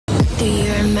Do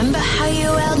you remember how you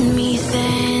held me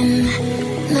then?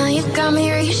 Now you got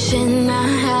me reaching out.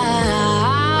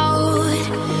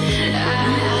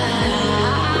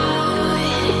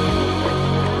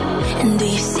 And do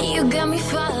you see you got me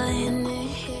falling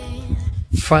in?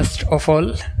 First of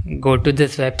all, go to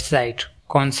this website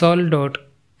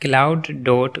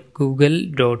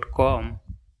console.cloud.google.com.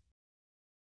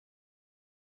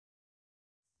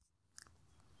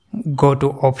 Go to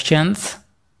Options,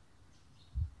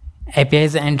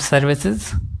 APIs and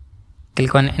Services.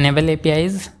 Click on Enable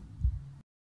APIs.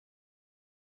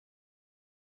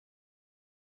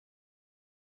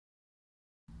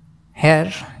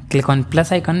 Here, click on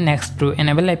plus icon next to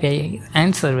Enable APIs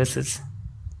and Services.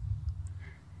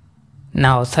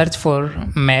 Now search for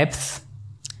Maps.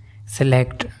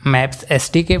 Select Maps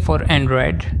SDK for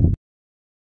Android.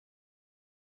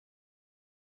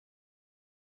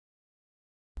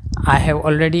 I have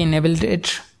already enabled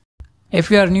it. If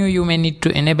you are new, you may need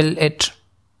to enable it.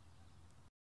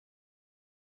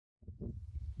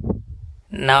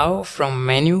 Now from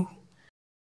menu,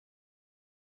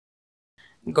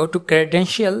 go to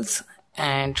Credentials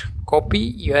and copy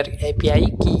your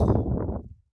API key.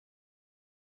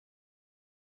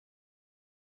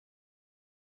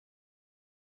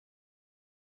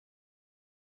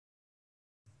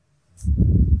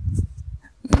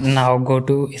 Now go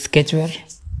to sketchware.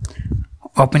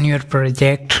 Open your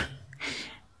project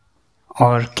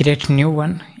or create new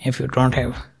one if you don't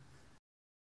have.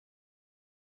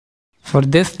 For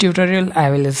this tutorial, I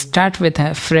will start with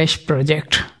a fresh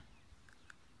project.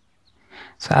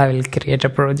 So I will create a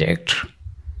project.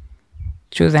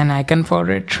 Choose an icon for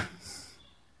it.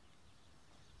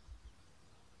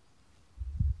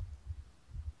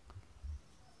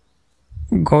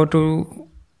 Go to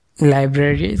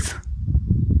Libraries,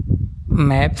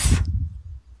 Maps.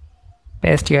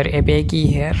 Paste your API key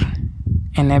here,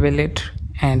 enable it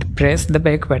and press the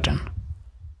back button.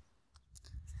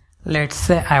 Let's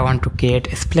say I want to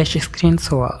create a splash screen,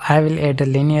 so I will add a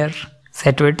linear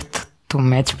set width to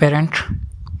match parent,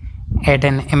 add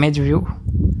an image view,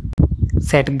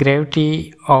 set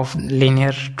gravity of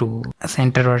linear to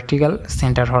center vertical,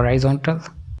 center horizontal,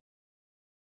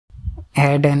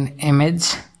 add an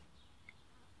image,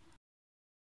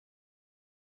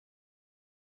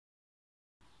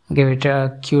 give it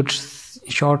a cute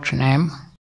short name.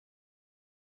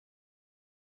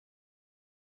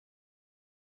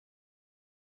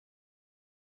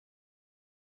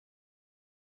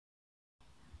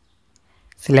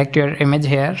 Select your image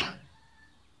here.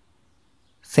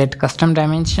 Set custom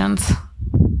dimensions.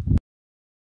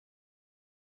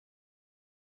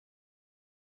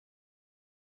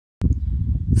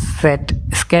 Set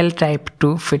scale type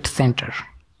to fit center.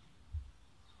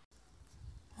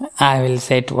 I will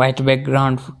set white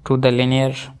background to the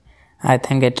linear. I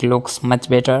think it looks much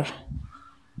better.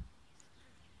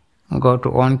 Go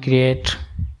to on create.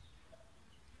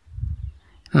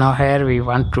 Now here we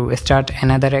want to start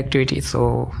another activity,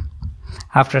 so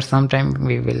after some time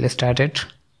we will start it.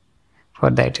 For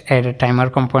that, add a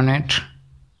timer component.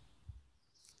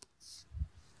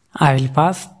 I will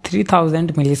pass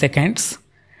 3000 milliseconds,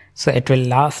 so it will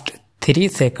last 3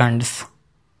 seconds.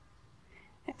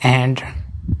 And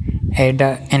add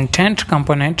an intent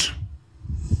component.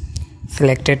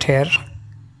 Select it here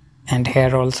and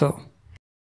here also.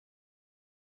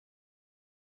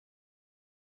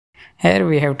 Here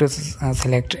we have to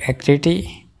select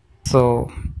activity,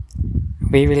 so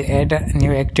we will add a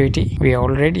new activity. We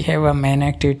already have a main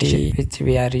activity which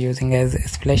we are using as a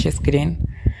splash screen,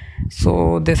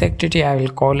 so this activity I will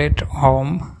call it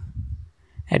home.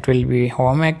 It will be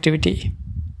home activity.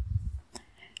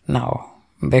 Now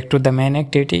back to the main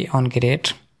activity on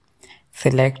create.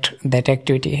 Select that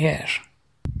activity here.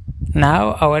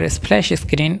 Now our splash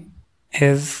screen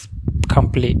is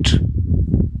complete.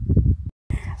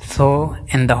 So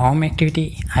in the home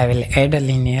activity, I will add a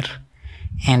linear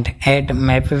and add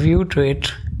map view to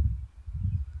it.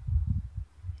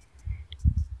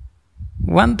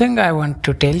 One thing I want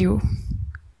to tell you,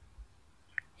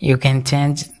 you can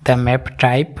change the map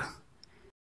type.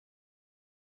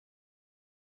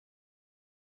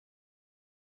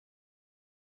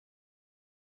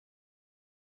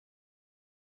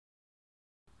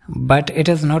 But it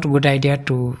is not a good idea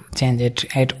to change it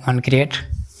at on create.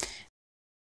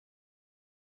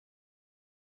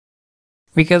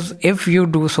 Because if you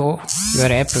do so,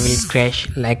 your app will crash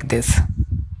like this.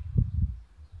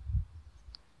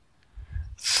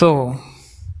 So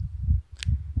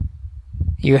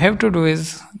you have to do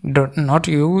is not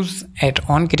use it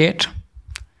on create,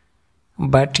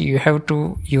 but you have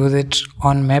to use it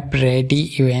on map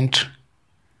ready event.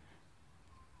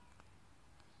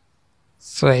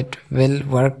 so it will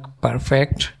work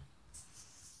perfect.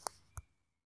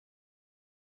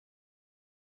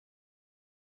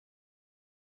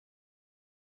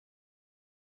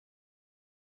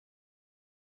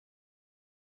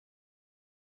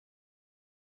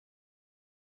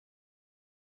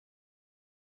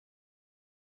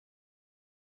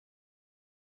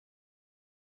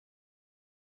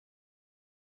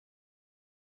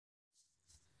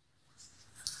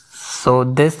 So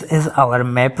this is our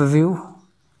map view.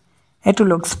 It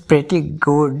looks pretty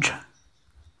good.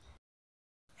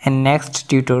 In next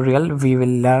tutorial we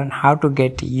will learn how to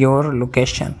get your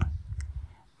location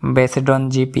based on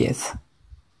GPS.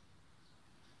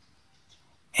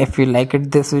 If you liked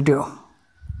this video,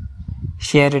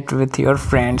 share it with your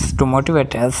friends to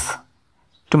motivate us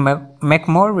to make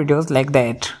more videos like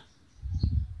that.